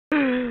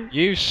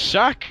You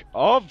sack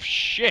of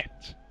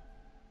shit!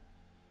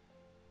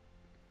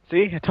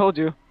 See, I told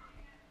you.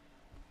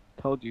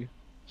 Told you.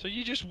 So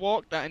you just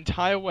walked that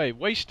entire way,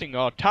 wasting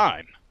our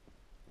time.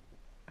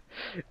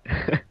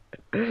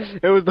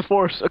 It was the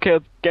force. Okay,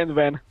 let's get in the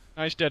van.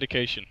 Nice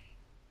dedication.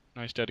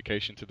 Nice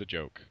dedication to the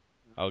joke.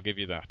 I'll give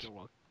you that.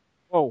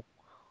 Whoa.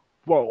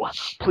 Whoa.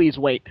 Please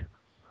wait.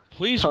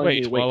 Please Telling you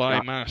wait to wait, while I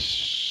stop.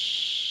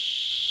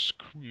 mass...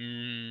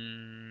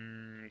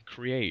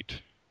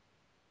 create.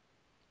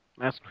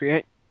 Mass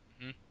create.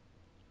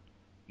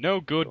 No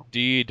good Cool.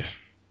 deed.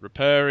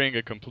 Repairing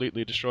a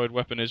completely destroyed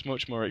weapon is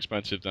much more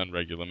expensive than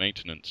regular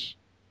maintenance.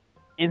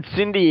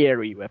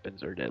 Incendiary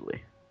weapons are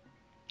deadly.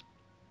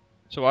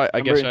 So I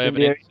Remember guess I have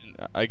incendiary?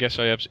 I guess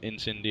I have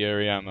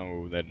incendiary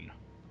ammo then.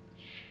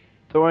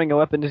 Throwing a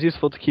weapon is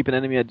useful to keep an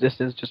enemy at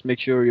distance. Just make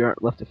sure you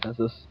aren't left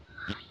defenseless.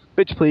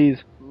 Bitch, please.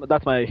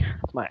 That's my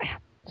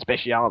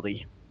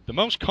specialty. The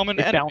most common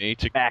It enemy bounced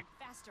to... back.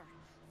 Faster!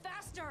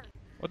 Faster!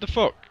 What the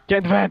fuck? Get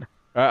in the van.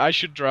 I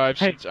should drive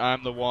Hey. since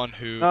I'm the one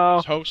who No,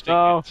 is hosting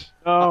no, it.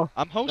 no,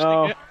 I'm hosting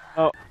no, it.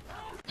 no.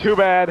 Too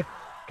bad.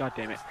 God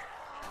damn it.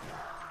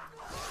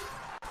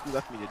 You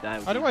left me to die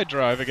with How do you. I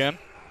drive again?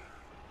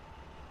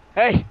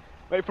 Hey,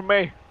 wait for me.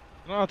 I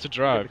don't know how to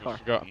drive. Get the car. I've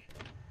forgotten.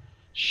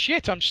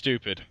 Shit, I'm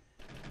stupid.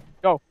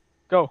 Go,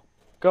 go,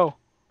 go.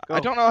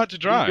 I don't know how to What are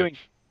drive. you doing?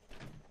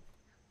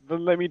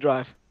 Then let me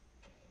drive.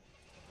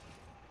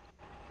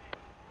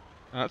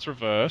 That's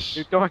reverse.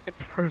 You're going in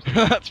first.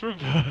 That's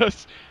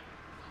reverse.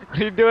 What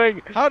are you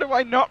doing? How do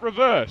I not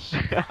reverse?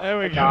 There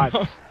we go.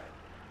 God.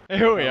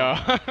 Here we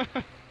are.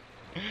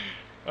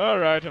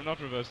 Alright, I'm not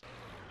reversed.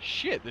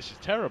 Shit, this is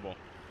terrible.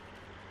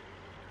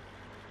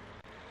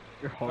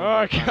 You're Oh, horrible.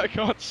 I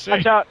can't see.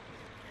 Watch out.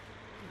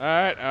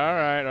 Alright,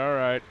 alright,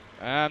 alright.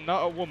 I'm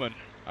not a woman.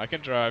 I can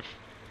drive.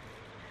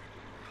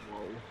 Whoa.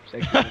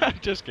 Sexy.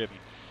 Just kidding.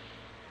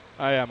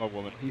 I am a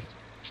woman. He's.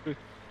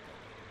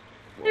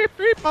 Beep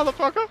beep,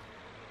 motherfucker!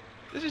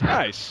 This is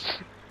nice.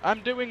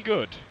 I'm doing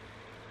good.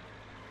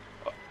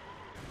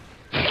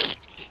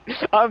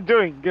 I'm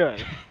doing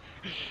good.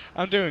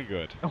 I'm doing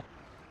good. Oh.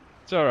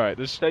 It's alright,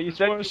 there's, So you there's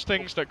said worse you-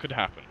 things that could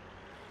happen.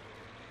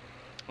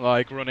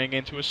 Like running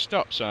into a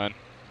stop sign.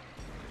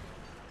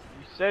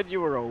 You said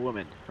you were a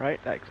woman,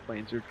 right? That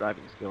explains your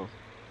driving skills.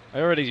 I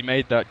already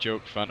made that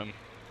joke, Phantom.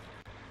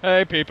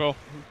 Hey, people.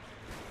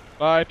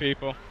 Bye,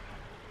 people.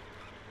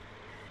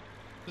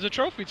 There's a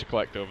trophy to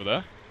collect over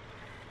there.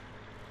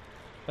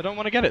 I don't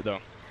want to get it, though.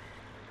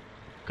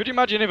 Could you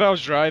imagine if I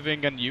was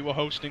driving and you were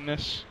hosting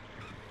this?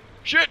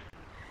 Shit!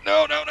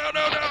 No, no, no,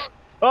 no, no!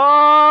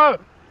 Oh!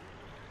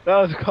 That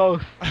was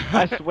close.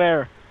 I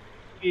swear.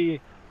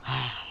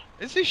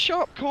 It's these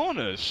sharp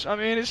corners. I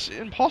mean, it's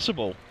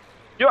impossible.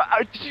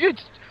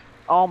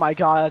 Oh my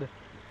god.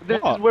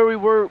 This What? is where we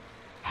were.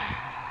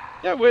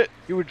 Yeah,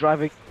 You were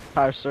driving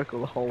entire circle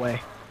the whole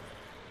way.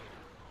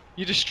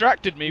 you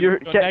distracted me You're-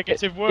 with your get-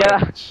 negative get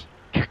out. words.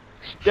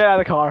 Get out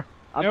of the car.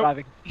 I'm Nope.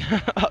 driving.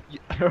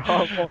 You're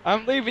horrible.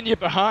 I'm leaving you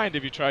behind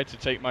if you try to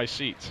take my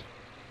seat.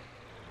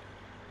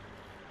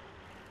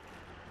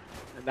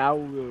 And now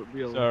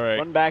we'll Sorry.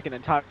 run back an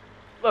entire.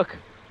 Look,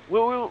 we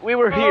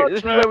were here. Road This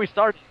is trip. where we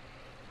started.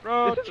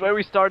 Road This is where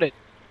we started.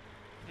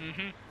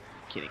 Mm-hmm.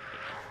 Kidding.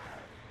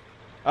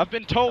 I've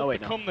been told Oh, wait,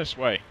 to no. come this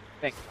way.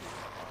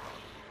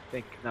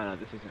 No,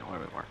 this isn't where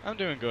we were. I'm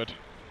doing good.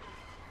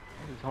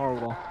 This is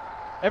horrible.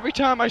 Every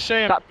time I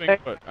say I'm Stop doing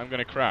good, I'm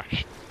gonna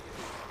crash.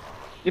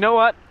 You know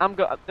what?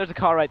 There's a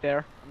car right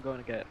there. I'm going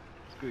to get it.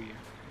 Screw you.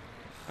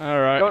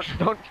 Alright.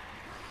 Don't.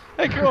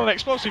 Hey, cool, an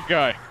explosive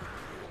guy.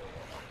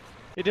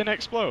 He didn't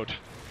explode.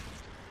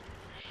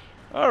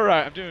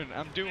 Alright, I'm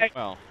doing Hey.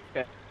 well.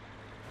 Okay.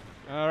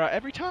 Alright,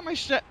 every time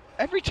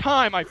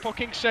I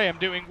fucking say I'm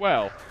doing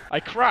well, I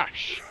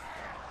crash.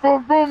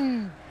 Boom,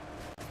 boom.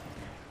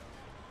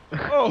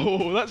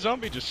 Oh, that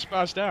zombie just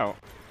spazzed out.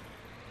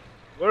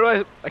 Where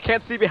do I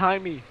can't see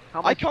behind me. How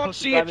am I I can't supposed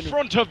to see drive in any-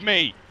 front of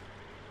me.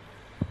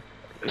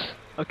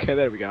 Okay,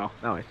 there we go.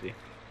 Now I see.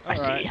 I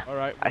Alright, see.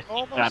 alright. I see.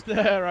 Almost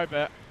there, I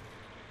bet.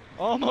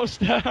 Almost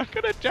there. I'm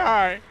gonna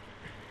die.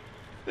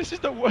 This is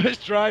the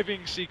worst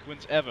driving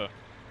sequence ever.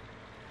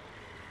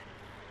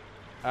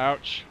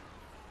 Ouch.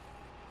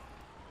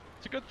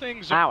 It's a good thing Ow,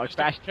 I zombies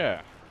don't crashed.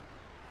 care.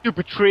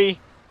 Stupid tree.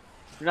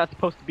 You're not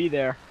supposed to be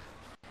there.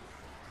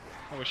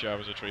 I wish I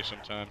was a tree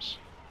sometimes.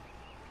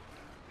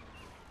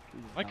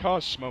 My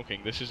car's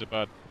smoking. This is a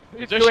bad. What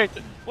are you This- doing?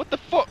 What the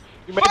fuck?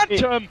 You made me-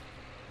 Phantom!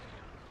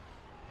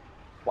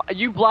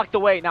 You blocked the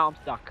way. Now I'm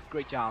stuck.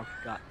 Great job.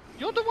 God.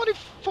 You're the one who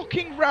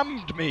fucking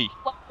rammed me.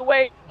 Blocked the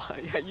way.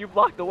 Yeah, you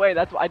blocked the way.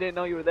 That's why I didn't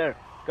know you were there.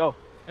 Go.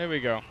 Here we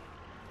go.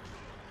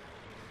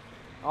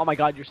 Oh my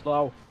god, you're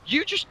slow.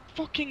 You just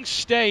fucking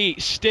stay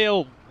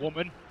still,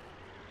 woman.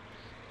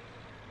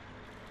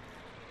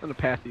 I'm gonna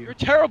pass you. You're a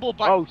terrible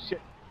bike. Oh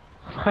shit.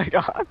 Oh my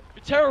god.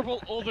 You're a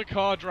terrible other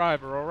car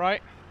driver,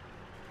 alright?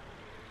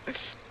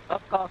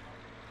 Up, up.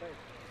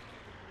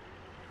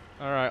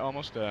 Alright,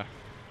 almost there.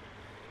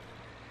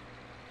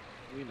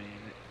 We made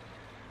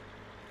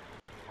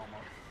it.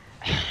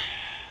 Almost.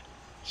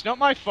 It's not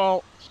my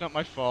fault. It's not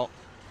my fault.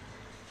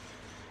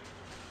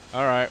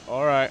 Alright,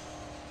 alright.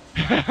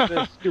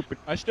 This stupid,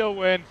 I still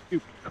win.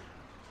 stupid.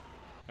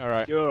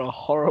 Alright. You're a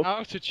horrible.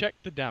 Now to check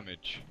the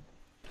damage.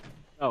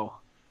 Oh.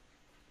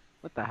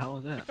 What the hell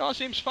is The that? car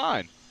seems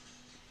fine.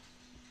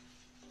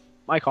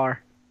 My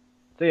car.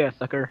 See ya,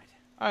 sucker.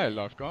 I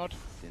love God.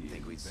 Didn't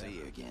think we'd see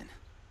you again.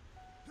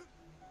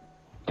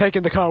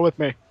 Taking the car with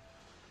me.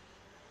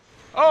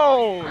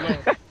 Oh,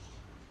 Lord.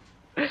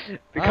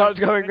 The car's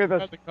going with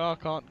us. The car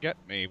can't get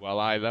me while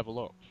I level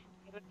up.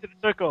 Get into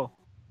the circle.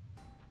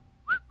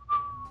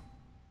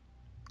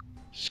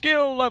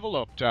 Skill level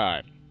up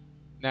time.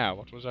 Now,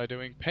 what was I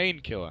doing?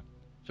 Painkiller.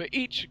 For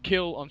each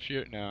kill on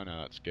Fury... No,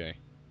 that's gay.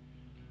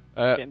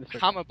 Get in the circle.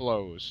 Hammer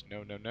blows.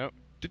 No, no, no.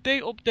 Did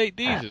they update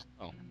these as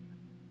well?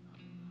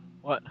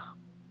 What?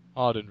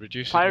 Hardened,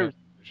 reduces Fire-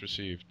 damage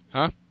received.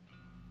 Huh?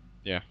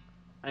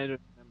 I don't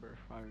remember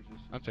fire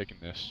resistance. I'm taking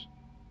this.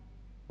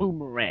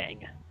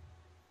 Boomerang.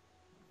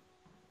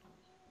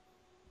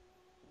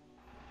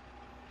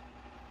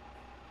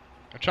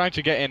 I'm trying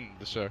to get in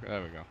the circle.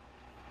 There we go.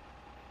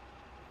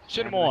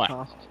 Damage Cinnamoy.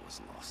 cost, All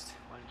was lost.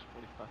 minus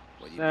 45%.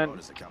 Well, you brought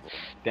us a couple.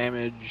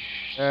 Damage.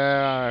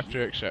 I have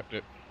to accept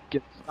it.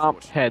 Get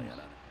stomped head.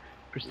 Unfortunately,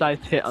 Precise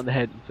hit on the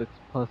head inflicts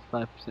plus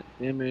 5%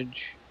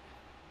 damage.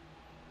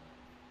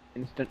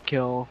 Instant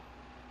kill.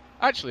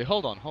 Actually,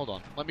 hold on.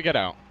 Let me get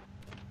out.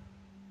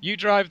 You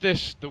drive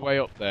this the way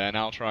up there, and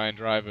I'll try and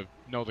drive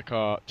another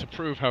car to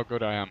prove how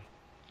good I am.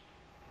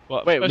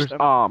 Well, Wait, first, where's...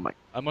 Oh my...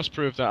 I must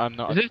prove that I'm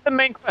not. Is this the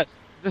main quest?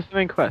 Is this the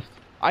main quest?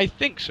 I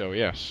think so.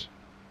 Yes.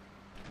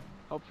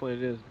 Hopefully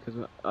it is,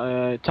 because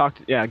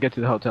yeah, get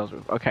to the hotel's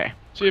roof. Okay.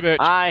 See you, bitch.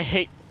 I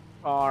hate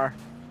this car.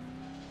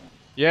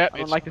 Yeah, I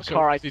don't it's like this so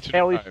car. I easy to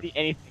barely drive. see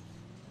anything.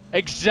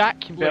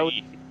 Exactly.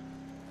 barely-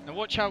 Now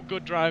watch how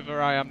good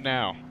driver I am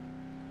now.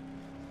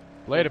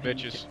 Later,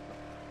 bitches.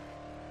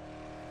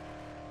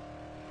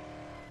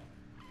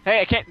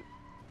 Hey, I can't...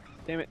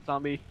 Damn it,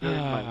 zombie. You're in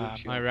my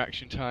windshield. My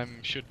reaction time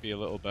should be a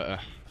little better.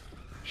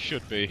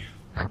 Should be.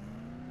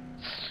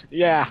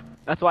 Yeah,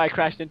 that's why I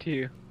crashed into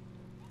you.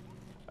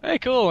 Hey,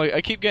 cool.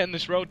 I keep getting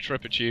this road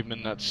trip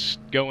achievement that's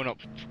going up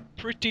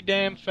pretty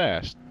damn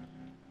fast.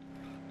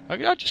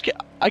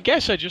 I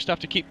guess I just have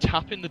to keep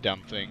tapping the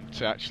damn thing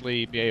to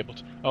actually be able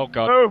to. Oh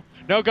god. Oh!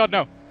 No, god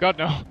no. God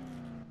no.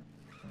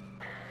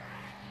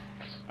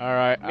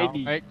 Alright, I'll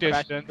Maybe make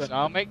crash distance. into-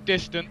 I'll make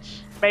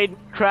distance. Made me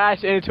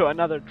crash into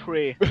another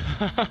tree.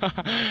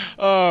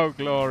 Oh,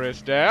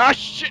 glorious day. Ah,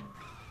 shit!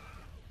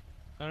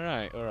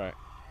 Alright, alright.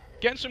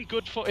 Getting some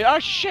good footage. Ah,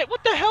 shit!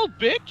 What the hell,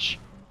 bitch?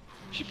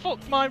 She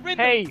fucked my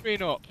window Hey!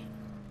 screen up.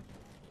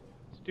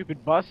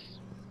 Stupid bus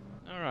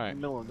in Alright.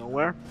 the middle of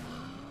nowhere.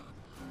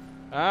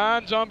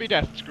 And zombie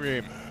death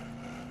scream.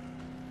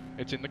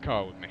 It's in the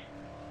car with me.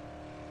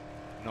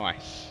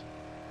 Nice.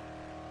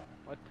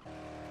 What?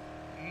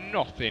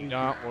 Nothing,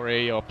 don't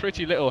worry. Your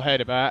pretty little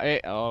head about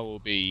it. I will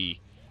be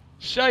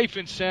safe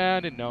and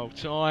sound in no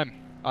time.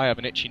 I have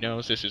an itchy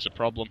nose. This is a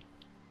problem.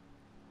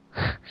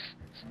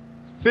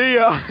 See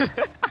ya!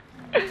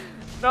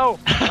 No!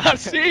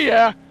 See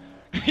ya!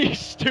 You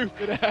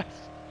stupid ass.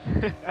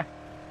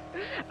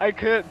 I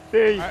couldn't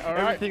see. Alright.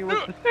 Everything was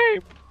the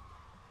same.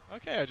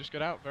 Okay, I just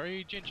got out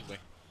very gingerly.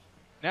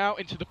 Now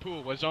into the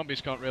pool where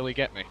zombies can't really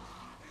get me.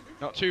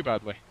 Not too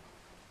badly.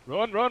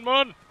 Run, run,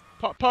 run!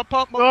 Pop, pop,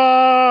 pop!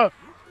 Ah!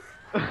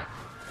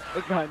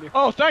 Look behind you.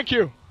 Oh, thank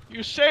you!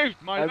 You saved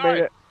my I life! made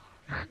it.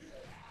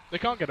 They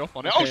can't get up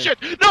on it. Okay. Oh shit!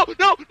 No,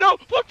 no, no!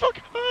 Fuck, fuck!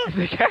 Ah!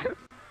 They can't.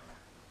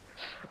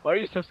 Why are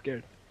you so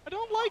scared? I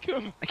don't like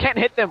him! I can't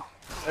hit them.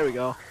 There we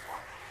go.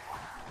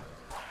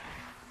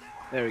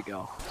 There we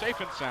go. Safe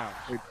and sound.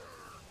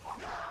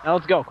 Now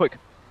let's go, quick.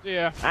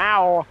 Yeah.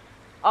 Ow!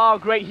 Oh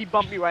great, he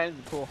bumped me right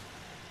into the pool.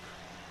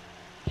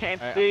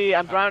 Can't see,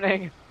 I'm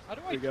drowning. How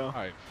do I There we go.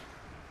 drive?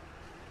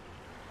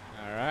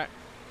 Alright.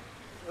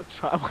 Let's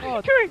try. What Oh, are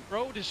you doing? the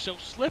road is so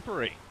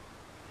slippery.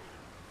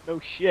 No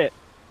shit.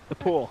 The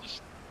pool.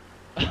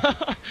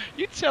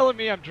 You telling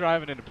me I'm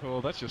driving in a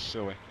pool? That's just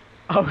silly.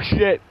 Oh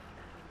shit.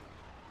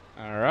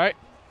 Alright.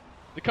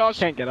 The car's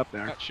Can't get up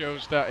there. that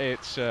shows that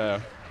it's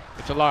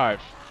alive.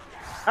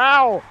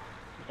 Ow!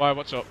 Why,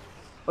 what's up?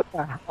 What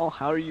the hell?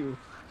 How are you?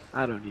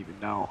 I don't even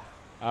know.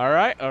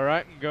 Alright,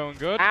 alright, I'm going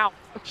good. Ow!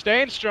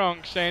 Staying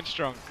strong, staying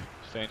strong,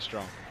 staying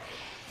strong.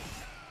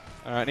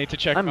 Alright, need to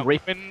check I'm out ra-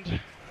 the wind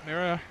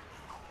mirror.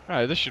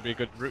 Alright, this should be a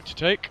good route to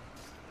take.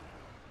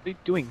 What are you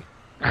doing?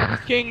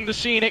 King the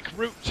scenic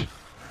route.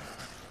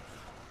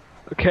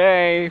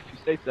 Okay, if you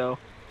say so.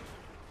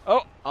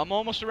 Oh, I'm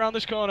almost around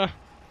this corner.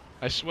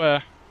 I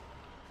swear.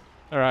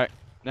 Alright,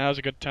 now's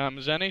a good time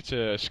as any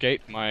to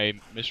escape my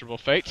miserable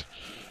fate.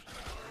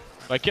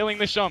 By killing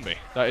this zombie.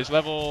 That is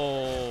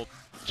level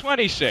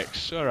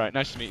 26. Alright,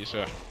 nice to meet you,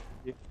 sir.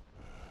 Yeah.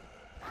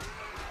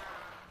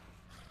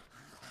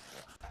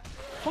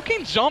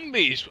 Fucking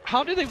zombies!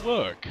 How do they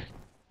work?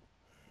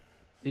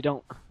 They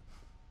don't.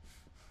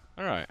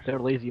 Alright. They're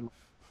lazy.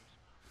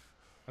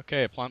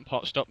 Okay, a plant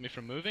pot stopped me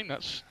from moving.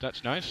 That's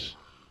nice.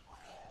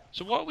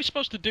 So what are we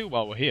supposed to do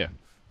while we're here?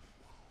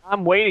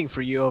 I'm waiting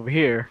for you over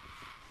here.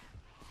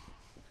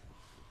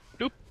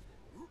 Doop.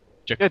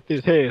 Get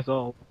this haze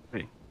all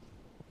me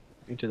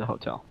into the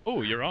hotel.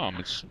 Oh, your arm.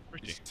 It's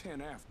pretty. It's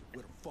 10 after.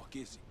 Where the fuck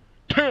is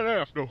he? Turn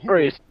after.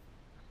 Hurry.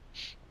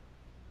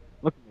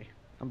 Look at me.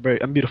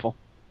 I'm beautiful.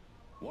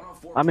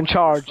 104 I'm in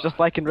charge, just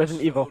like in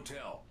Resident Evil.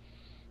 Hotel.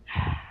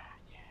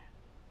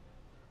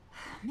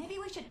 Maybe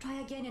we should try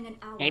again in an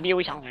hour. Maybe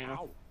we shall.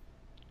 Ow.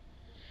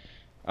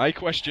 I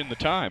question the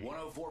time.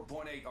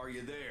 104.8, are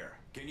you there?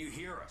 Can you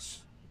hear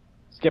us?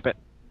 Skip it.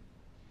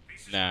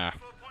 Nah.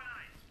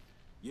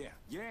 Yeah,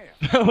 yeah.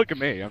 Look at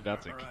me. I'm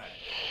dancing. All right.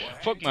 Well,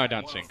 hang Fuck my tight,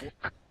 dancing.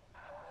 104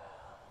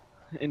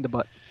 In the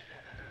butt.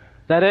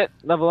 Is that it?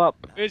 Level up.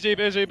 Busy,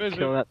 busy, busy.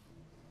 Kill that.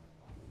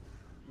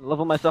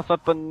 Level myself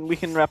up and we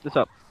can wrap this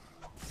up.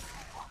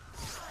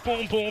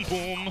 Boom, boom,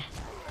 boom.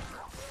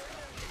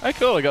 Hey,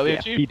 cool. I got the Yeah,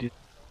 achievement. beat it.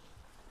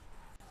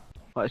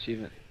 What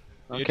achievement?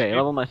 The Okay, achievement.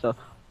 level myself.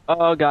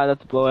 Oh god,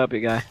 that's a blow up,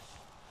 you guy.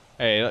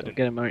 Hey, that Don't didn't.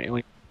 get him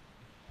right.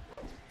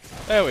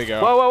 There we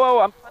go. Whoa, whoa, whoa!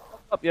 I'm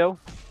up, yo.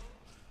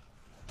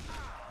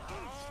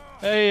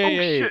 Hey, hey, Oh,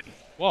 hey. shit.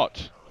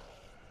 What?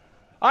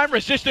 I'm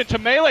resistant to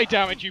melee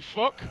damage, you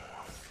fuck.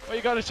 What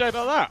you got to say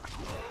about that?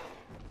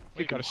 What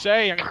you got to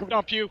say? I'm gonna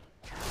stomp you.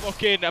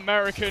 Fucking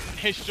American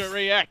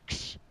History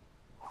X.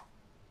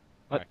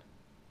 What?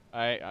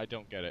 I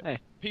don't get it. Hey.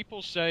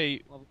 People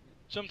say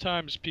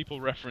sometimes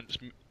people reference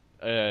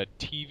a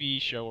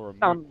TV show or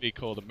a Um, movie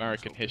called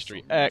American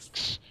History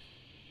X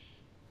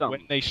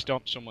when they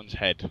stomp someone's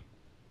head.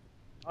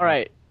 All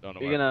right, Don't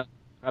know you're where- gonna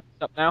wrap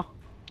this up now.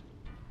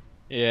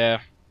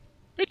 Yeah.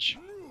 Bitch.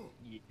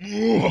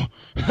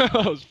 that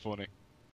was funny.